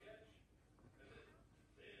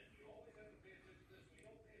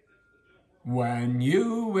When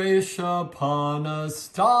you wish upon a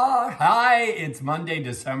star. Hi, it's Monday,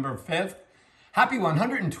 December 5th. Happy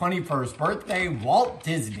 121st birthday, Walt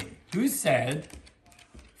Disney, who said,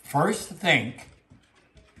 first think,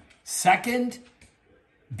 second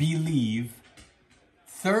believe,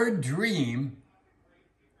 third dream,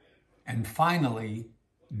 and finally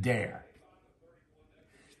dare.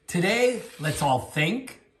 Today, let's all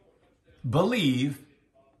think, believe,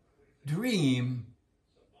 dream,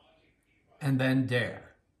 and then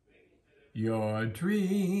dare. Your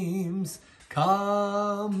dreams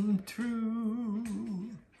come true.